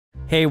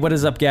Hey, what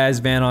is up guys,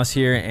 Vanoss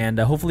here, and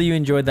hopefully you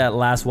enjoyed that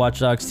last Watch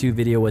Dogs 2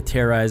 video with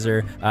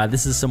Terrorizer.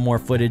 This is some more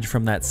footage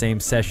from that same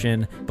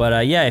session,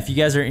 but yeah, if you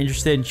guys are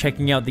interested in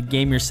checking out the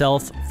game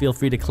yourself, feel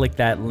free to click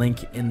that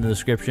link in the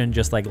description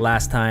just like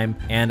last time.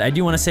 And I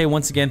do want to say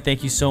once again,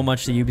 thank you so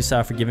much to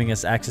Ubisoft for giving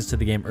us access to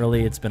the game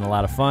early. It's been a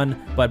lot of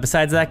fun. But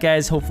besides that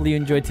guys, hopefully you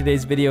enjoyed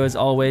today's video as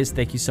always.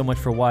 Thank you so much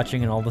for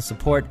watching and all the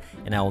support,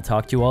 and I will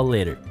talk to you all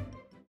later.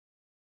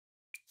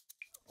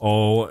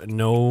 Oh,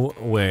 no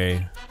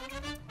way.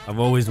 I've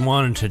always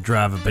wanted to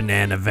drive a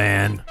banana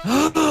van.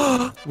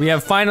 We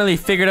have finally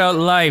figured out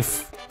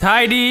life.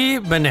 Tidy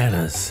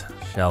Bananas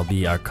shall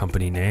be our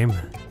company name.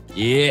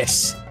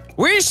 Yes.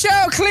 We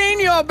shall clean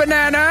your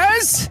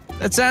bananas.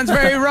 That sounds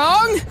very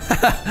wrong.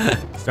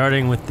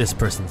 Starting with this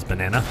person's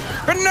banana.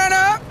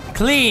 Banana.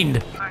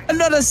 Cleaned.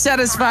 Another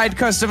satisfied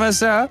customer,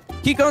 sir.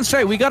 Keep going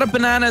straight. We got a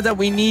banana that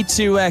we need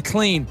to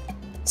clean.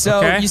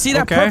 So, you see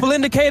that purple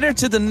indicator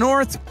to the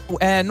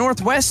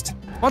northwest?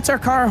 What's our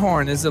car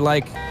horn? Is it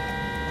like...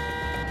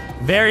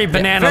 Very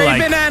banana-like.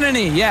 Very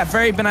banana-y. Yeah,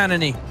 very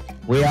banana-y.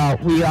 We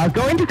are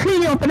going to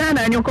clean your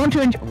banana and you're going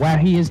to enjoy... Well,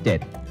 he is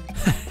dead.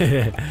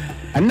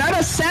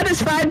 Another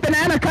satisfied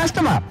banana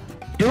customer.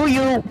 Do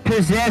you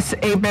possess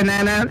a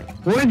banana?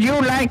 Would you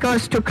like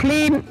us to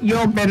clean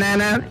your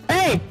banana?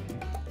 Hey!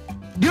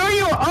 Do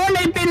you own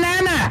a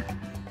banana?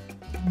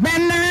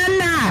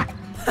 Banana!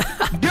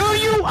 Do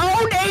you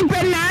own a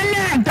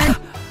banana?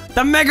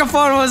 The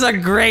megaphone was a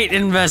great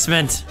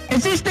investment.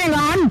 Is this thing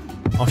on?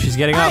 Oh, she's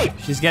getting up.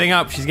 She's getting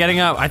up. She's getting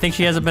up. I think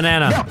she has a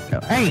banana. No.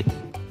 Hey,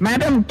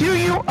 madam, do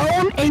you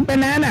own a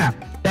banana?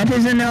 That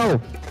is a no.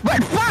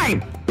 But fine,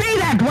 be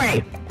that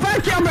way.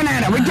 Fuck your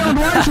banana. We don't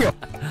want you.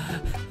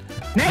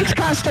 Next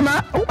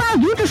customer. Oh, wow,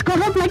 you just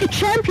got up like a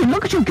champion.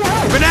 Look at you go.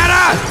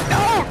 Banana!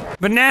 No.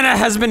 Banana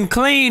has been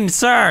cleaned,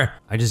 sir.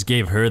 I just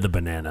gave her the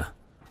banana.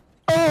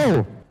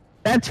 Oh,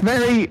 that's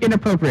very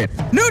inappropriate.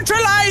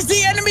 Neutralize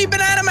the enemy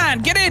banana man.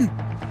 Get in.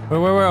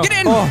 Where? Get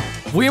in. Oh,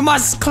 we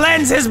must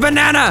cleanse his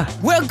banana.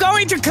 We're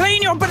going to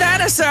clean your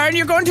banana, sir, and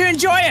you're going to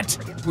enjoy it.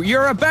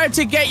 You're about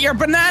to get your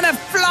banana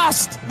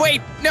flossed.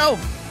 Wait, no.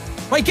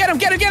 Wait, get him.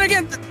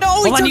 No,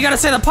 Hold on, you gotta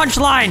say the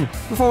punchline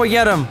before we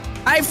get him.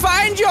 I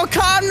find your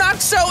car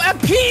not so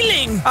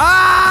appealing.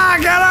 Ah,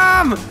 get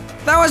him!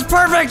 That was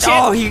perfect. Shit.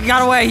 Oh, he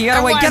got away. Get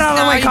out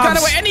of the way, he got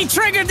cops. away, and he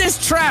triggered this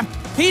trap.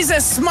 He's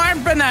a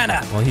smart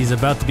banana. Well, he's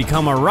about to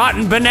become a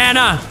rotten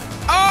banana.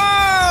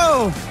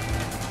 Oh!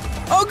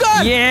 Oh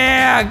god!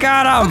 Yeah,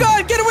 got him! Oh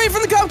god, get away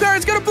from the cop car,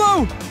 it's gonna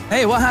blow!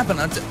 Hey, what happened?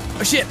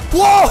 Oh shit.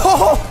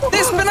 Whoa!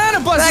 This banana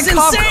bus that is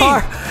cop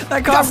insane!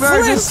 That cop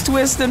car just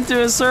twisted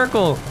into a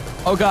circle.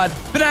 Oh god,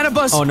 banana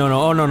bus! Oh no.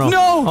 No! Oh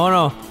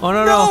no.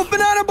 No,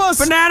 banana bus!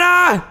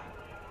 Banana!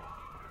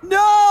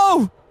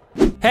 No!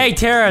 Hey,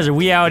 Terrorizer,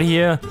 we out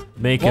here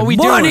making what we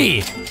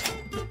money! Doing?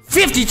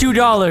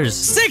 $52!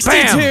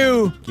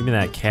 62! Bam. Give me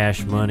that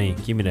cash money.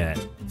 Give me that.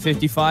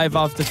 55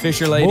 off the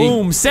Fisher lady.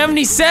 Boom!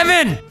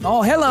 77!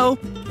 Oh, hello.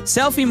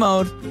 Selfie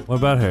mode. What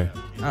about her?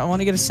 I want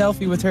to get a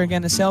selfie with her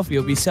again. A selfie.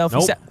 It'll be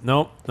selfie.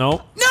 Nope.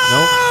 No!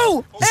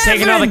 He's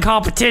taking out the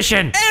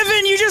competition.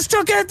 Evan, you just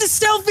took out the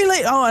selfie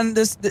lady. Oh, and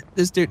this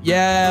dude.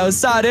 Yeah,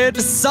 saw dude.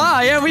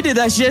 Yeah, we did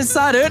that shit.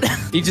 Saw dude.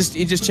 he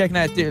just checking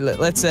out, dude.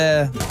 Let's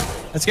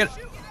get.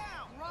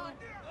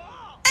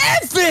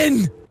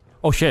 Evan!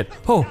 Oh shit!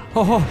 Oh!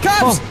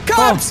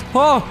 Cops!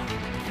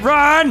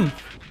 Run!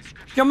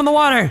 Jump in the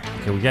water!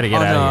 Okay, we gotta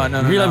get out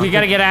of here. We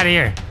gotta get out of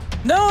here.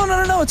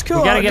 No, it's cool.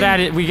 We gotta get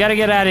out of here. We gotta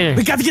get out of here.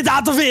 We gotta get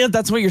out of here.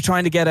 That's what you're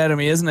trying to get out of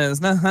me, isn't it?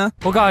 Huh?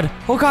 Oh god,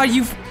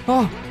 you.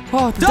 The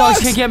dogs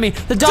can't get me.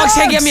 The dogs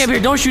can't get me up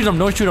here. Don't shoot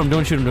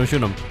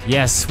them.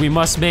 Yes, we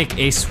must make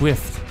a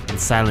swift and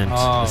silent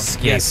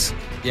escape.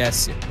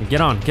 Yes.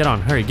 Get on.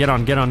 Hurry, get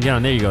on.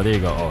 There you go.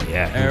 Oh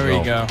yeah. There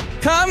we go.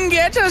 Come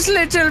get us,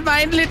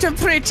 my little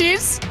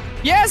pretties.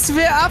 Yes,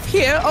 we're up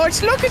here. Oh,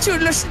 look at you,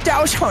 little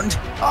Dachshund.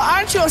 Oh,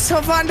 aren't you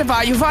so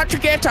wonderful? You want to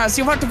get us.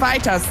 You want to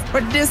bite us.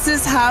 But this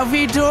is how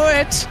we do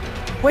it.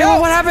 Wait,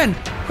 what happened?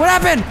 What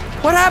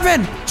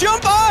happened?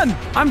 Jump on.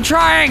 I'm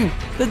trying.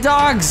 The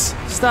dogs.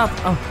 Stop.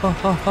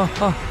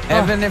 Oh.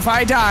 Evan, if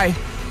I die.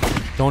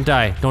 Don't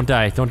die. Don't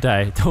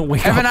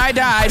wake up. Evan, I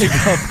died.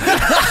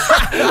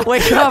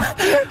 Wake up.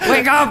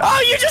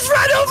 Oh, you just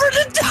ran over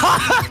the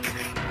dog.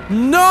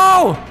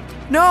 No!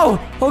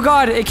 Oh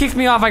god, it kicked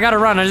me off. I gotta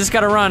run. I just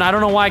gotta run. I don't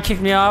know why it kicked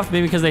me off.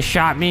 Maybe because they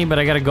shot me, but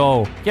I gotta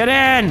go. Get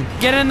in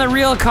the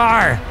real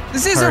car.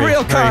 This is a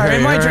real car. Hurry,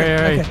 in my dream.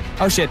 hurry. Okay.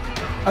 Oh shit.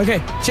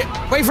 Okay. Shit.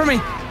 Wait for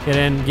me. Get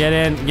in.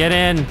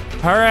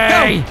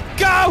 Hurry!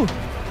 Go!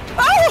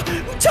 Oh!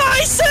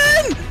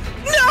 Tyson!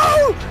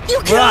 No!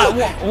 You killed...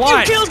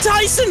 What? You killed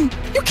Tyson!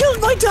 You killed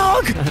my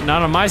dog!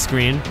 Not on my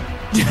screen.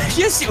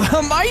 Yes,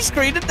 on my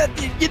screen,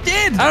 you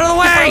did! Out of the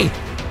way!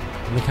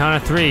 On the count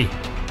of 3.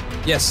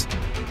 Yes.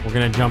 We're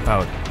gonna jump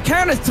out.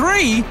 Count of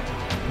 3?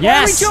 Yes! Why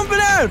are we jumping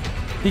out?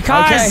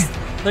 Because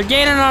they're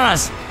gaining on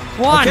us.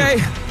 1,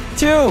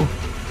 2,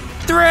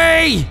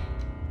 3!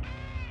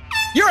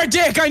 You're a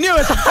dick! I knew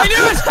it!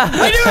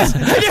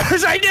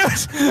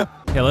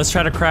 Okay, let's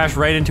try to crash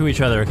right into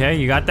each other, okay?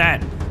 You got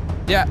that?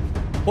 Yeah.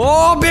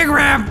 Oh, big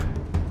ramp.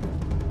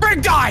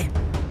 Big guy.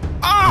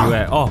 Where you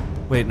at? Oh,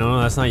 wait,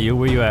 no, that's not you.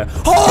 Where you at?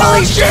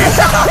 Holy shit!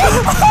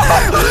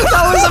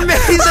 That was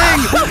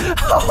amazing!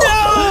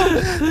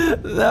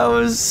 No! That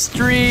was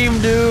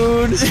stream,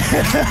 dude.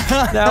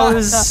 That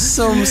was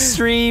some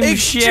stream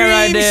shit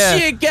right there.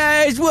 Extreme shit,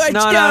 guys. Watch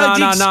No.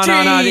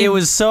 extreme. It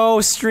was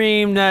so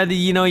stream that,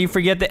 you know, you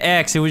forget the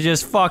X. It was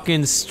just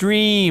fucking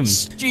stream.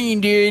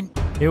 Extreme, dude.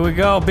 Here we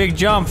go. Big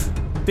jump.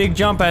 Big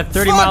jump at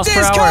 30 Fuck miles per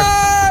this hour.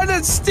 car!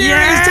 That steering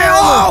is Yeah!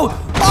 terrible.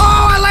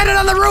 Oh, I landed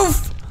on the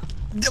roof.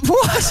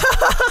 What?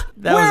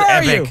 That Where was are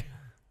epic.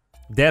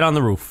 Dead on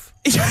the roof.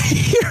 You're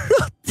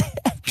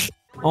dead.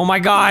 Oh my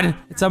god,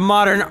 it's a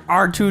modern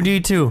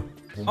R2-D2.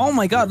 Oh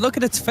my god, look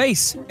at its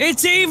face.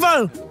 It's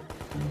evil!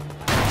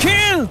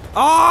 Kill!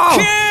 Oh!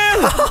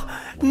 Kill!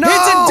 No!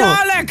 It's a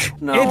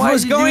Dalek! No, it why'd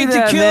was you do going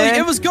that, to kill man?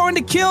 you. It was going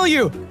to kill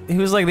you. He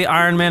was like the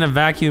Iron Man of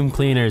vacuum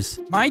cleaners.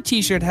 My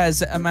t-shirt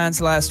has a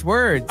man's last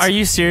words. Are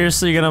you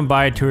seriously gonna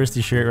buy a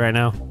touristy shirt right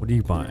now? What are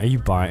you buying?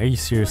 Are you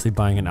seriously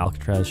buying an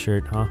Alcatraz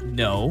shirt, huh?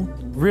 No.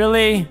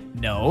 Really?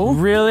 No.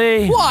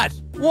 Really? What?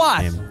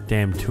 What?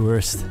 Damn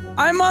tourist.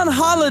 I'm on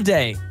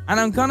holiday, and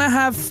I'm gonna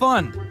have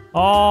fun.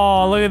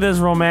 Oh, look at this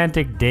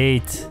romantic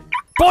date.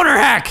 Boner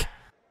hack!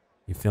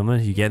 You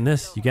filming? You getting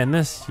this? You getting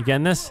this? You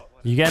getting this?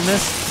 You getting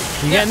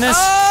this? You getting this?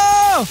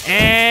 Oh!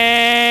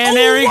 And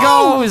there he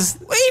whoa! goes!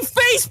 He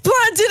face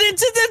planted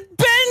into the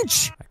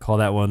bench! I call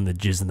that one the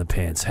jizz in the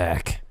pants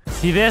hack.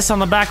 See this on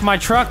the back of my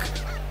truck?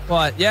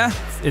 What, yeah?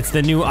 It's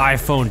the new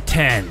iPhone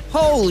 10.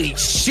 Holy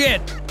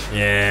shit!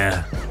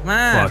 Yeah.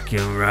 Man.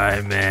 Fucking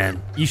right,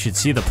 man. You should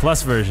see the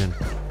Plus version.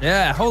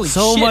 Yeah, holy shit.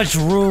 So much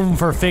room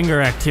for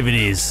finger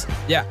activities.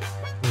 Yeah.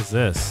 What is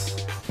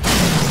this?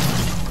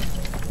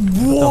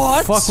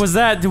 What? The fuck was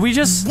that? Did we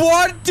just...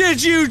 What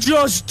did you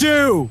just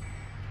do?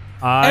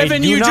 I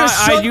Evan, do you not, just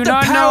I shut do the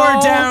not power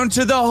know. down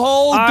to the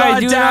whole I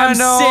do goddamn not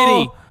know.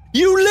 city.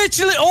 You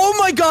literally, oh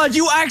my god,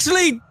 you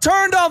actually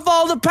turned off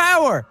all the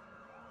power.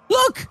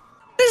 Look,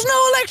 there's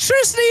no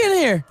electricity in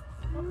here.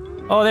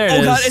 Oh, there it is.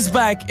 Oh god, it's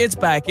back, it's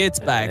back, it's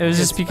back. It was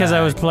just because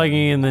I was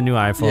plugging in the new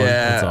iPhone.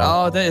 That's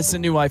all. Oh, it's the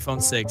new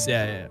iPhone 6,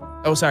 yeah.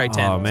 Oh, sorry,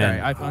 10. Oh, man.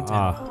 Sorry, iPhone 10.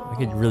 I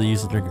could really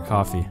use a drink of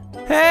coffee.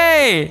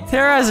 Hey,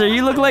 Terrazer,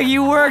 you look like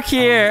you work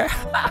here.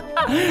 Look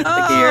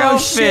at your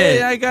outfit.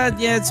 Shit, I got,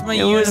 yeah, it's my It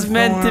uniform. was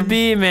meant to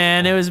be,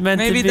 man. It was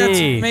meant to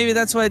be. Maybe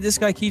that's why this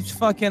guy keeps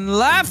fucking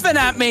laughing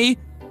at me.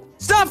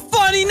 It's not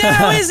funny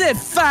now, is it,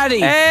 fatty?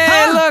 Hey,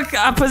 Huh? look,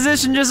 a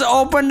position just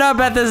opened up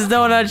at this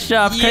donut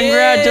shop. Yeah,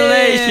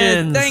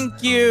 Congratulations.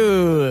 thank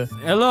you.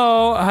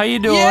 Hello, how you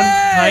doing?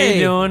 Yay. How you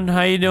doing?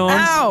 How you doing?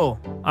 Ow.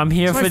 I'm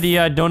here for the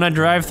donut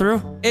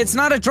drive-through. It's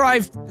not a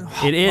drive.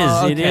 It is.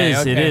 Oh, It okay,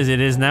 is. It okay. is. It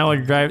is now a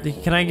drive.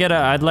 Can I get a?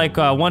 I'd like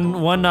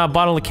one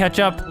bottle of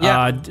ketchup.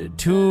 Yeah.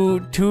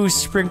 Two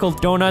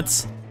sprinkled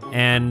donuts.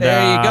 And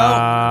There you go.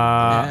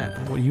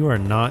 well, you are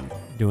not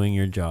doing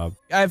your job.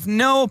 I have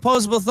no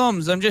opposable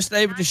thumbs. I'm just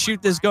able to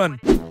shoot this gun.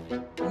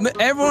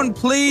 Everyone,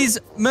 please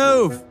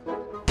move.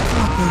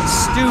 Fucking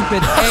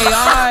stupid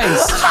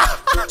AIs.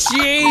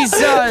 Jesus.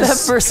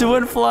 That person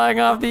went flying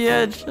off the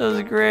edge. That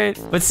was great.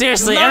 But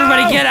seriously,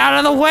 everybody get out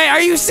of the way.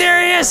 Are you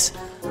serious?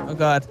 Oh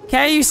god.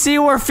 Can't you see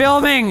we're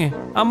filming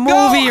a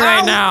movie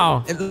right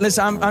now?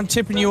 Listen, I'm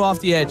tipping you off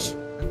the edge.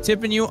 I'm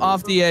tipping you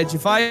off the edge.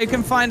 If I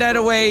can find out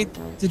a way to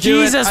do it,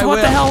 Jesus, I what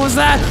will. the hell was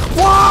that?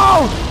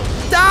 Whoa!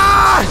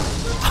 Ah!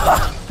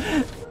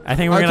 I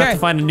think we're gonna have to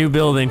find a new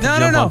building to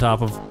jump on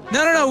top of.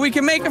 No, we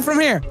can make it from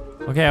here.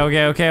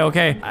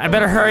 Okay. I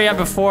better hurry up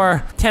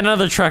before 10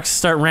 other trucks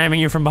start ramming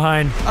you from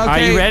behind. Are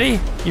Okay. you ready?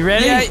 You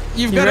ready? Yeah,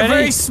 you've got ready? a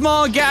very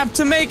small gap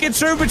to make it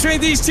through between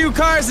these two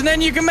cars, and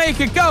then you can make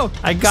it. Go.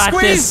 I got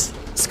Squeeze.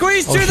 this.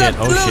 Squeeze Oh through shit, that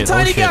little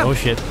tiny gap. Oh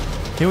shit.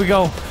 Here we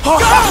go.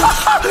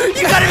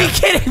 You gotta be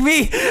kidding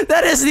me!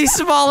 That is the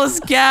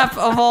smallest gap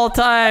of all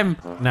time.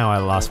 Now I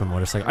lost my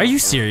motorcycle. Are you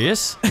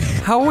serious?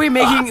 How are we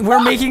making? We're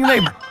making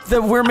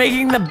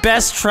the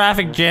best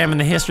traffic jam in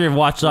the history of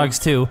Watch Dogs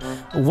 2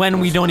 when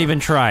we don't even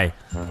try.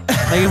 Like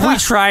if we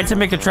tried to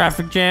make a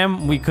traffic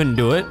jam, we couldn't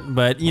do it.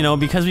 But you know,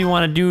 because we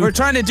want to do, We're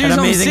trying to do an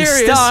something amazing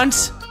serious.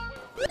 stunt.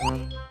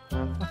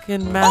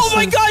 Fucking massive. Oh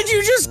my god,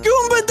 you just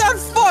goomba'd that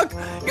fuck!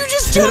 You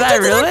just Did jumped I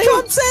into really? that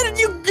cop's head and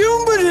you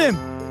goomba'd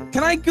him!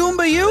 Can I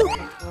goomba you?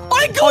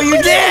 I goomba'd Oh, you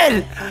him!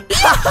 did!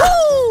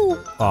 Yahoo!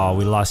 Oh,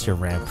 we lost your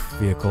ramp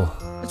vehicle.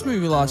 Which means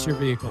we lost your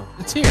vehicle.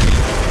 It's here.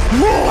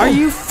 Are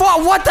you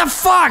what the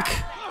fuck?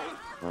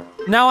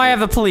 Now I have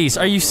the police.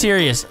 Are you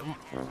serious?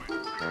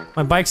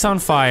 My bike's on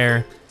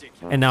fire,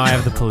 and now I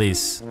have the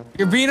police.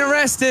 You're being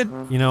arrested.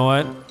 You know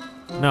what?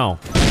 No.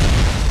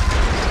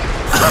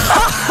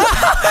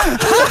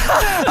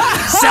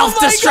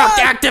 Self-destruct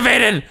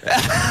activated!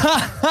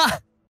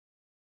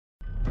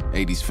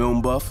 80s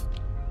film buff,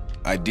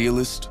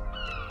 idealist,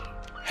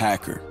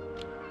 hacker.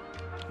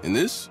 And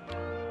this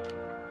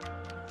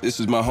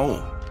is my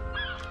home.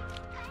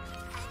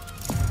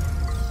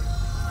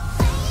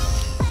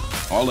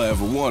 All I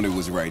ever wanted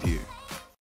was right here.